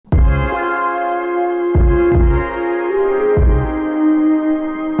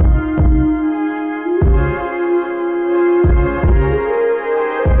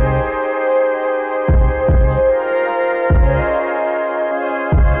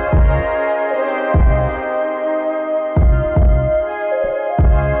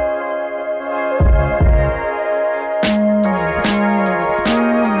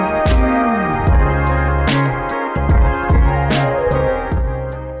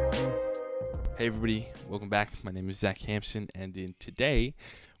Hey everybody, welcome back. My name is Zach Hampson, and today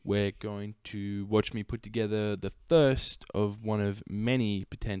we're going to watch me put together the first of one of many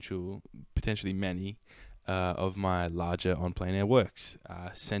potentially many of my larger on plein air works,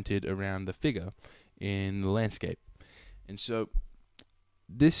 centered around the figure in the landscape. And so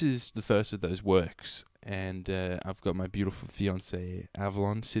this is the first of those works, and I've got my beautiful fiancé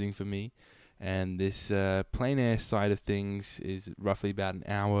Avalon sitting for me. And this plein air side of things is roughly about an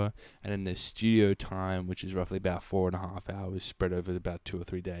hour, and then the studio time, which is roughly about 4.5 hours, spread over about 2 or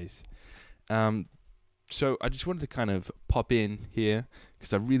 3 days. So I just wanted to kind of pop in here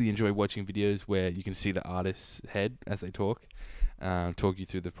because I really enjoy watching videos where you can see the artist's head as they talk you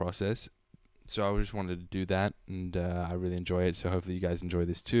through the process. So I just wanted to do that, and I really enjoy it. So hopefully you guys enjoy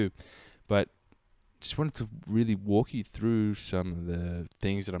this too. But just wanted to really walk you through some of the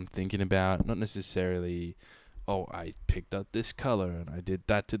things that I'm thinking about. Not necessarily, oh, I picked up this color and I did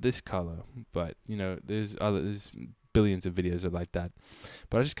that to this color. But, you know, there's billions of videos of like that.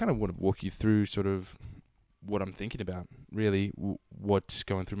 But I just kind of want to walk you through sort of what I'm thinking about, really, what's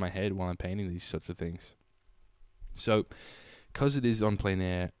going through my head while I'm painting these sorts of things. So, because it is on plein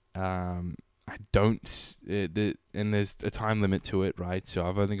air, I don't, and there's a time limit to it, right? So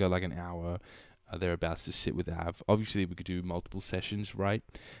I've only got like an hour thereabouts to sit with Av. Obviously, we could do multiple sessions, right?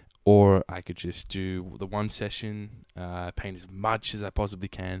 Or I could just do the one session, paint as much as I possibly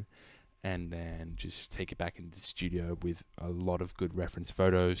can, and then just take it back into the studio with a lot of good reference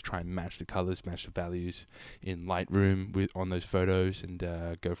photos, try and match the colors, match the values in Lightroom on those photos, and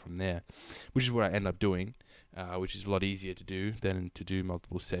go from there, which is what I end up doing, which is a lot easier to do than to do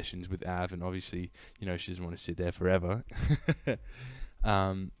multiple sessions with Av, and obviously, you know, she doesn't want to sit there forever.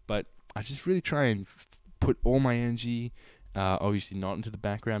 But I just really try and put all my energy, obviously not into the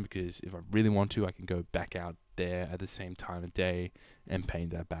background, because if I really want to, I can go back out there at the same time of day and paint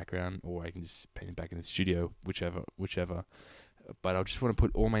that background, or I can just paint it back in the studio, whichever. But I just want to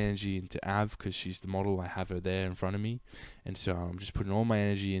put all my energy into Av because she's the model. I have her there in front of me, and so I'm just putting all my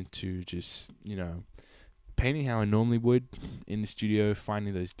energy into just, you know, painting how I normally would in the studio,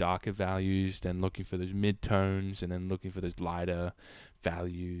 finding those darker values, then looking for those mid-tones, and then looking for those lighter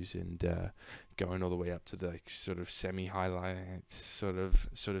values, and going all the way up to the like, sort of semi-highlight sort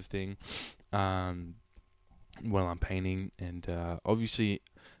of thing while I'm painting. And obviously,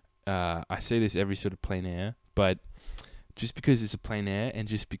 I say this every sort of plein air, but just because it's a plein air and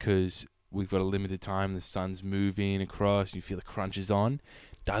just because we've got a limited time, the sun's moving across, you feel the crunch is on,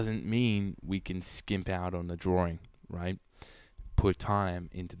 doesn't mean we can skimp out on the drawing, right? Put time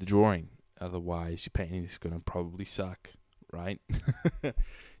into the drawing. Otherwise, your painting is going to probably suck, right?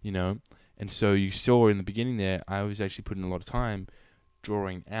 You know? And so you saw in the beginning there, I was actually putting a lot of time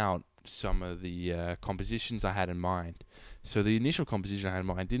drawing out some of the compositions I had in mind. So the initial composition I had in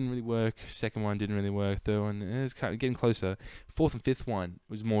mind didn't really work. Second one didn't really work. Third one, it was kind of getting closer. Fourth and fifth one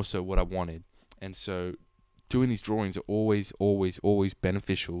was more so what I wanted. And so doing these drawings are always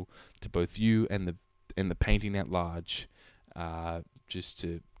beneficial to both you and the painting at large, just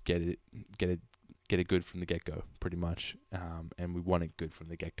to get it good from the get-go, pretty much, and we want it good from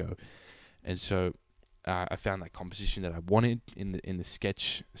the get-go. And so I found that composition that I wanted in the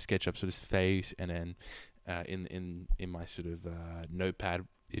SketchUp sort of phase, and then in my sort of notepad,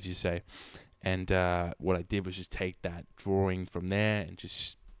 if you say. And what I did was just take that drawing from there and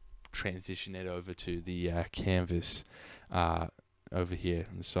just transition it over to the canvas over here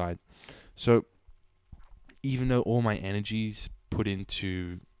on the side. So even though all my energies put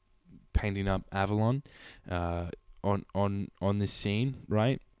into painting up Avalon on this scene,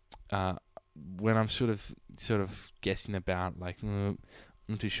 right? When I'm sort of guessing about, like, I'm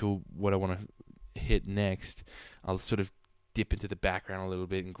not too sure what I want to hit next, I'll sort of dip into the background a little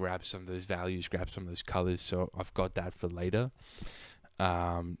bit and grab some of those values, grab some of those colors, so I've got that for later.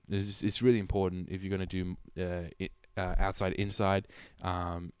 It's really important if you're going to do outside, inside,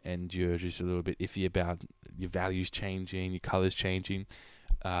 and you're just a little bit iffy about your values changing, your colors changing.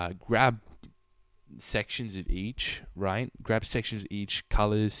 Grab sections of each, right? Grab sections of each,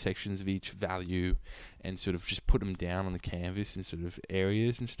 colors, sections of each value, and sort of just put them down on the canvas in sort of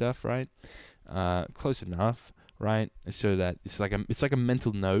areas and stuff, right? Close enough, right? So that it's like a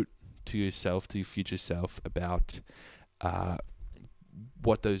mental note to yourself, to your future self, about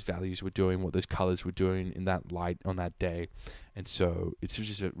what those values were doing, what those colors were doing in that light on that day. And so it's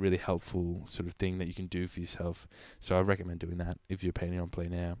just a really helpful sort of thing that you can do for yourself. So I recommend doing that if you're painting on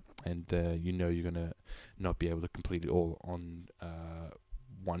plein air and you know you're going to not be able to complete it all on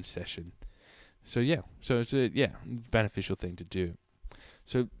one session. So yeah, so it's a beneficial thing to do.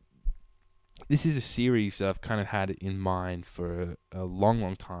 So this is a series that I've kind of had in mind for a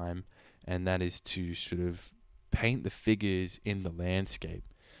long time, and that is to sort of paint the figures in the landscape.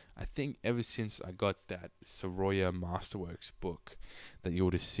 I think ever since I got that Sorolla Masterworks book that you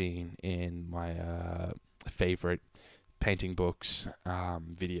would have seen in my favorite painting books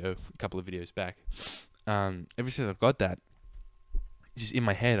video a couple of videos back, ever since I've got that, just in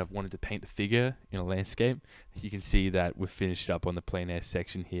my head I've wanted to paint the figure in a landscape. You can see that we've finished up on the plein air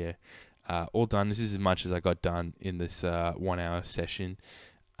section here. All done. This is as much as I got done in this 1 hour session.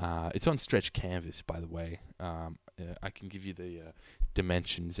 It's on stretch canvas, by the way. I can give you the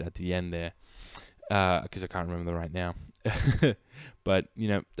dimensions at the end there, because I can't remember them right now. But, you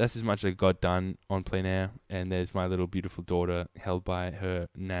know, that's as much as I got done on plein air. And there's my little beautiful daughter held by her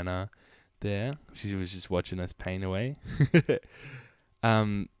nana there. She was just watching us paint away.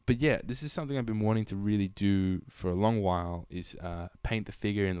 But yeah, this is something I've been wanting to really do for a long while, is paint the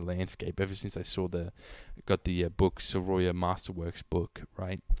figure in the landscape ever since I got the book, Sorolla Masterworks book,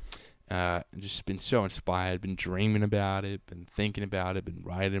 right? Just been so inspired, been dreaming about it, been thinking about it, been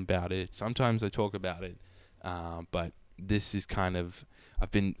writing about it. Sometimes I talk about it, but this is kind of,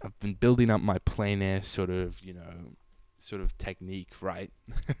 I've been building up my plein air sort of technique, right?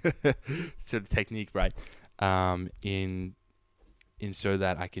 In so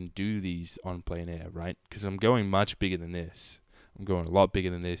that I can do these on plein air, right? Because I'm going much bigger than this. I'm going a lot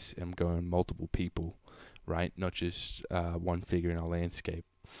bigger than this. And I'm going multiple people, right? Not just one figure in a landscape.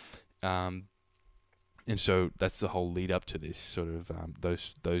 And so that's the whole lead up to this sort of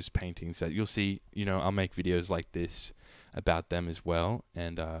those paintings that you'll see. You know, I'll make videos like this about them as well,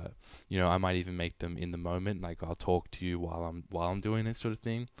 and you know, I might even make them in the moment. Like I'll talk to you while I'm doing it, sort of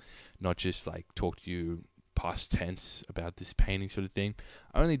thing, not just like talk to you past tense about this painting sort of thing.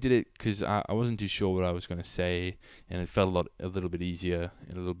 I only did it because I wasn't too sure what I was going to say, and it felt a little bit easier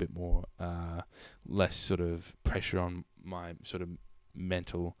and a little bit more less sort of pressure on my sort of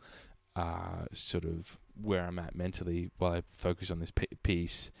mental sort of where I'm at mentally while I focus on this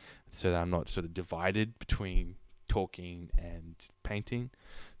piece, so that I'm not sort of divided between talking and painting.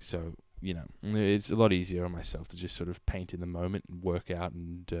 So, you know, it's a lot easier on myself to just sort of paint in the moment and work out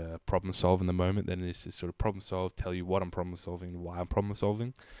and problem solve in the moment than it is to sort of problem solve, tell you what I'm problem solving and why I'm problem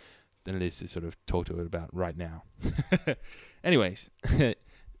solving, than it is to sort of talk to it about right now. Anyways,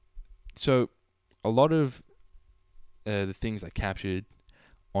 so a lot of the things I captured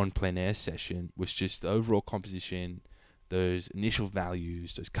on plein air session was just the overall composition, those initial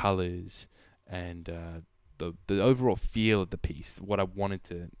values, those colors, and the overall feel of the piece, what I wanted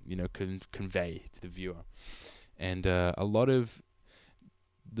to, you know, convey to the viewer. And a lot of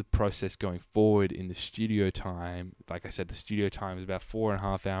the process going forward in the studio time, like I said, the studio time is about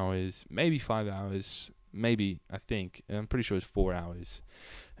 4.5 hours, maybe 5 hours, I'm pretty sure it's 4 hours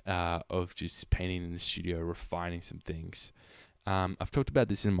of just painting in the studio, refining some things. I've talked about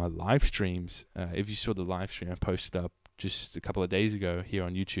this in my live streams. If you saw the live stream I posted up just a couple of days ago here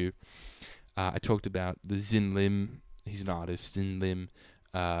on YouTube, I talked about the Zin Lim. He's an artist, Zin Lim,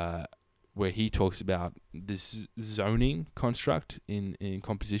 where he talks about this zoning construct in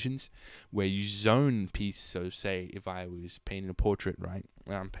compositions, where you zone piece. So say if I was painting a portrait, right?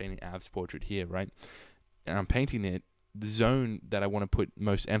 I'm painting Av's portrait here, right? And I'm painting it, the zone that I want to put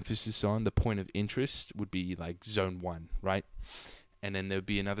most emphasis on, the point of interest, would be like zone 1, right? And then there'll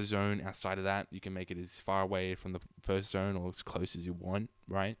be another zone outside of that. You can make it as far away from the first zone or as close as you want,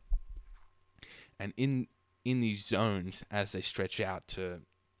 right? And in these zones, as they stretch out to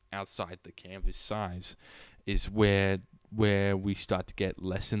outside the canvas size, is where we start to get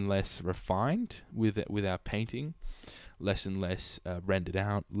less and less refined with our painting, less and less rendered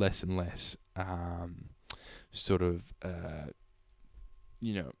out, less and less sort of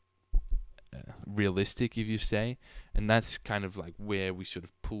realistic, if you say. And that's kind of like where we sort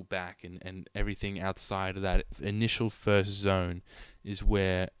of pull back, and everything outside of that initial first zone is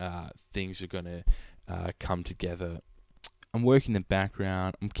where things are going to come together. I'm working the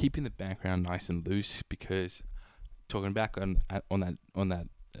background. I'm keeping the background nice and loose, because talking back on that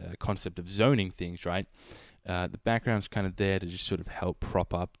concept of zoning things, right? The background's kind of there to just sort of help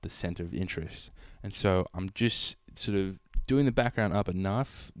prop up the center of interest. And so I'm just sort of doing the background up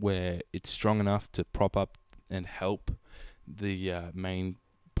enough where it's strong enough to prop up and help the main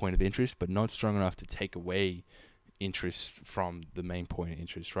point of interest, but not strong enough to take away interest from the main point of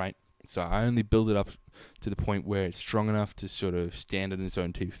interest, right? So I only build it up to the point where it's strong enough to sort of stand on its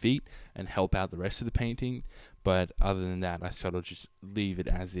own 2 feet and help out the rest of the painting. But other than that, I sort of just leave it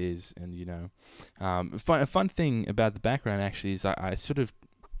as is. And, you know, a fun thing about the background actually is I sort of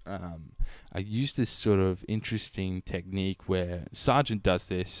I use this sort of interesting technique where Sargent does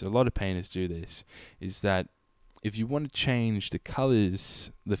this, a lot of painters do this, is that if you want to change the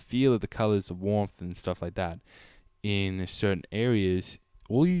colors, the feel of the colors, the warmth and stuff like that in certain areas,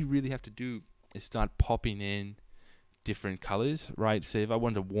 all you really have to do is start popping in different colors, right? So if I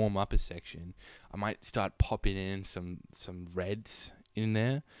want to warm up a section, I might start popping in some reds in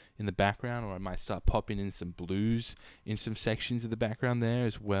there in the background, or I might start popping in some blues in some sections of the background there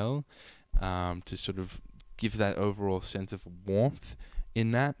as well, to sort of give that overall sense of warmth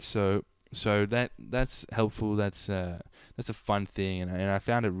in that. So that's helpful. That's a fun thing, and I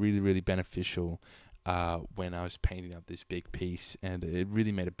found it really beneficial when I was painting up this big piece, and it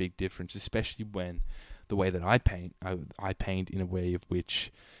really made a big difference, especially when the way that I paint, I paint in a way of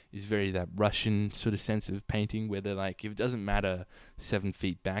which is very that Russian sort of sense of painting, where they're like, if it doesn't matter 7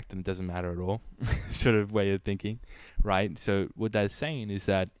 feet back, then it doesn't matter at all, sort of way of thinking, right? So what that's saying is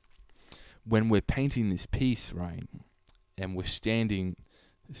that when we're painting this piece, right, and we're standing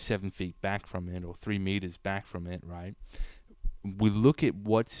 7 feet back from it or 3 meters back from it, right, we look at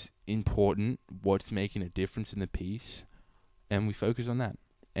what's important, what's making a difference in the piece, and we focus on that.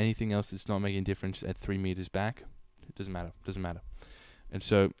 Anything else that's not making a difference at 3 meters back, it doesn't matter. And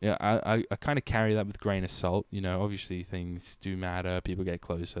so, yeah, I kind of carry that with grain of salt. You know, obviously things do matter. People get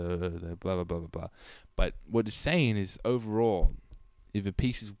closer, blah, blah, blah, blah, blah. But what it's saying is, overall, if a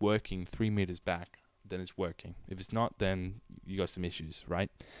piece is working 3 meters back, then it's working. If it's not, then you got some issues, right?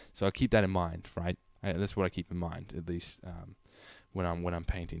 So I keep that in mind, right? That's what I keep in mind, at least when I'm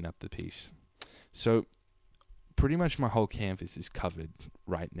painting up the piece. So pretty much my whole canvas is covered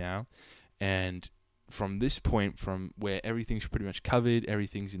right now, and from this point, from where everything's pretty much covered,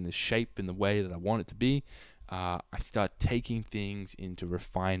 everything's in the shape and the way that I want it to be, I start taking things into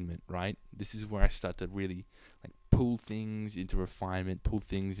refinement, right? This is where I start to really like pull things into refinement, pull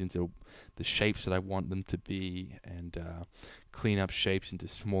things into the shapes that I want them to be, and clean up shapes into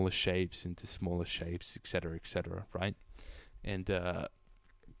smaller shapes, etc., right? And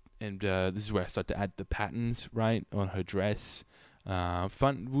this is where I start to add the patterns, right, on her dress.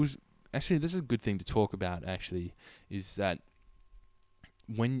 Actually, this is a good thing to talk about, actually, is that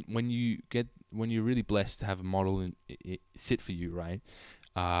when you're really blessed to have a model sit for you, right,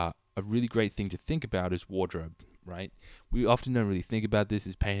 a really great thing to think about is wardrobe, right? We often don't really think about this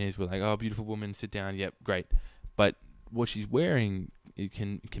as painters. We're like, oh, beautiful woman, sit down, yep, great. But what she's wearing, it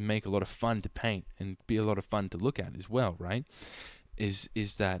can make a lot of fun to paint and be a lot of fun to look at as well, right? Is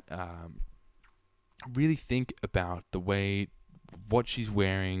that really think about the way what she's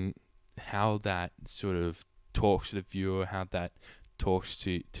wearing, how that sort of talks to the viewer, how that talks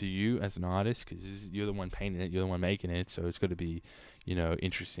to you as an artist, because you're the one painting it, you're the one making it, so it's got to be, you know,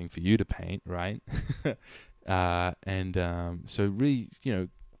 interesting for you to paint, right? So really, you know,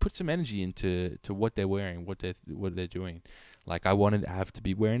 put some energy into what they're wearing, what they're doing. Like, I wanted Av to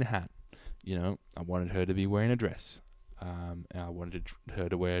be wearing a hat, you know, I wanted her to be wearing a dress. And I wanted her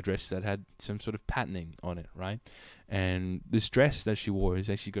to wear a dress that had some sort of patterning on it, right? And this dress that she wore has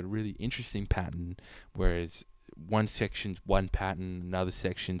actually got a really interesting pattern, whereas one section's one pattern, another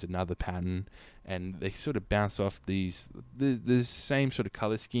section's another pattern, and they sort of bounce off the same sort of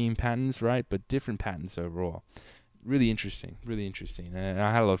color scheme patterns, right? But different patterns overall. Really interesting, and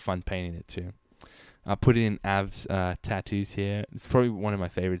I had a lot of fun painting it too. I put in Av's tattoos here. It's probably one of my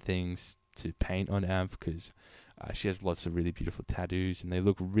favorite things to paint on Av, because she has lots of really beautiful tattoos, and they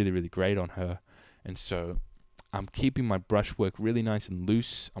look really great on her. And so I'm keeping my brush work really nice and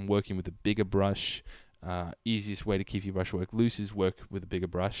loose. I'm working with a bigger brush. Easiest way to keep your brush work loose is work with a bigger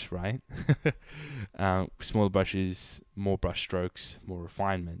brush, right? Smaller brushes, more brush strokes, more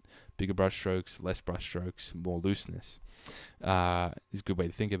refinement. Bigger brush strokes, less brush strokes, more looseness. Is a good way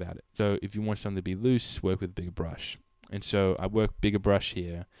to think about it. So if you want something to be loose, work with a bigger brush. And so I work bigger brush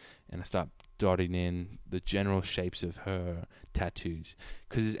here, and I start dotting in the general shapes of her tattoos,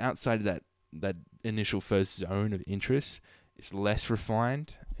 because it's outside of that initial first zone of interest. It's less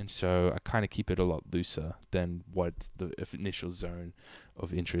refined, and so I kind of keep it a lot looser than what the initial zone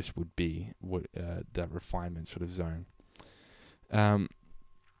of interest would be, that refinement sort of zone.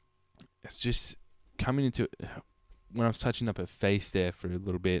 It's just coming into, when I was touching up her face there for a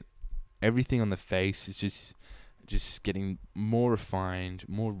little bit, everything on the face is just getting more refined,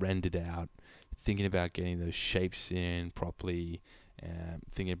 more rendered out, thinking about getting those shapes in properly,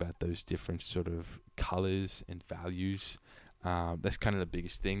 thinking about those different sort of colors and values. That's kind of the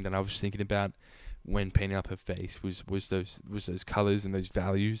biggest thing that I was thinking about when painting up her face was those colors and those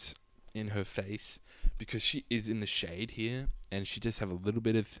values in her face, because she is in the shade here, and she just have a little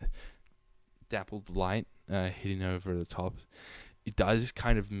bit of dappled light hitting over the top. It does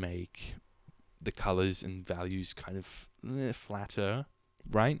kind of make the colors and values kind of flatter,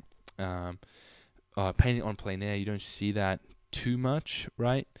 right? painting on plein air, you don't see that too much,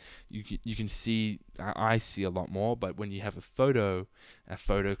 right? You can see, I see a lot more, but when you have a photo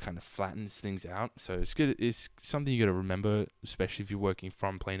kind of flattens things out. So it's good. It's something you got to remember, especially if you're working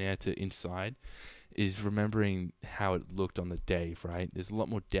from plein air to inside, is remembering how it looked on the day, right? There's a lot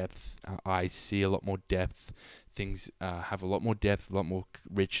more depth. I see a lot more depth. Things have a lot more depth, a lot more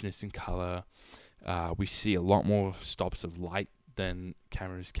richness in color. We see a lot more stops of light than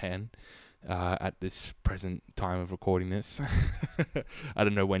cameras can at this present time of recording this. I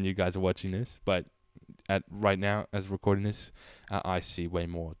don't know when you guys are watching this, but right now, as recording this, I see way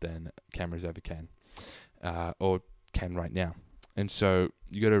more than cameras ever can, or can right now. And so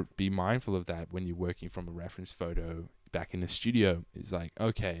you got to be mindful of that when you're working from a reference photo back in the studio. It's like,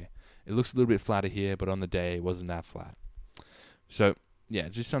 okay, it looks a little bit flatter here, but on the day it wasn't that flat. So yeah,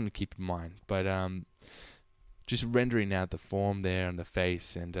 just something to keep in mind. But just rendering out the form there and the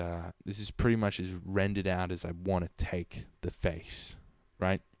face, and this is pretty much as rendered out as I want to take the face,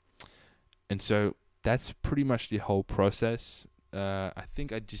 right? And so that's pretty much the whole process. I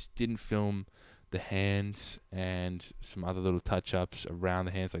think I just didn't film the hands and some other little touch-ups around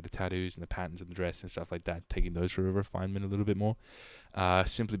the hands, like the tattoos and the patterns and the dress and stuff like that, taking those for a refinement a little bit more,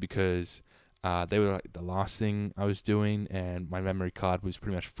 simply because they were like the last thing I was doing, and my memory card was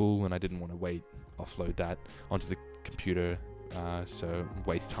pretty much full, and I didn't want to offload that onto the computer, so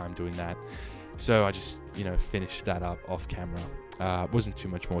waste time doing that. So I just, finished that up off camera. It wasn't too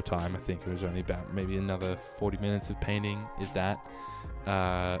much more time. I think it was only about maybe another 40 minutes of painting, if that,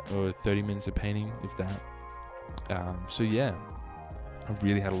 or 30 minutes of painting, if that. So yeah, I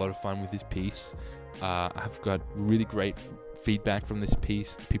really had a lot of fun with this piece. I've got really great feedback from this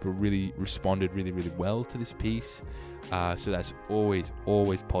piece. People really responded really well to this piece, so that's always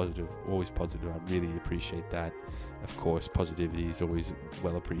positive, I really appreciate that. Of course, positivity is always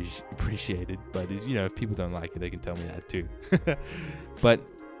well appreciated, but if people don't like it, they can tell me that too. But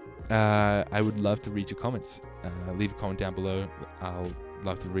I would love to read your comments. Leave a comment down below. I'll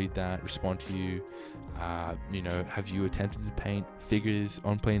love to read that, respond to you. Have you attempted to paint figures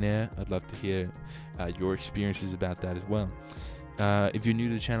on plein air? I'd love to hear your experiences about that as well. If you're new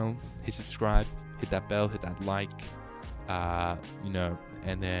to the channel, hit subscribe, hit that bell, hit that like,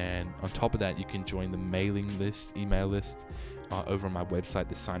 and then on top of that, you can join the email list over on my website.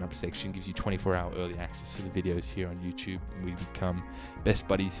 The sign up section gives you 24-hour early access to the videos here on YouTube, and we become best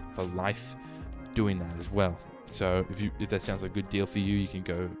buddies for life doing that as well. So if that sounds like a good deal for you, you can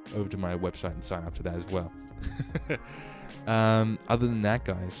go over to my website and sign up to that as well. Other than that,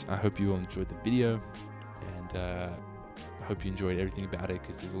 guys, I hope you all enjoyed the video, and I hope you enjoyed everything about it,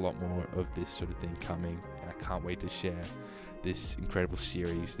 because there's a lot more of this sort of thing coming, and I can't wait to share this incredible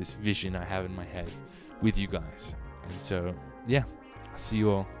series, this vision I have in my head with you guys. And so, yeah, I'll see you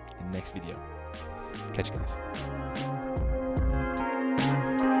all in the next video. Catch you guys.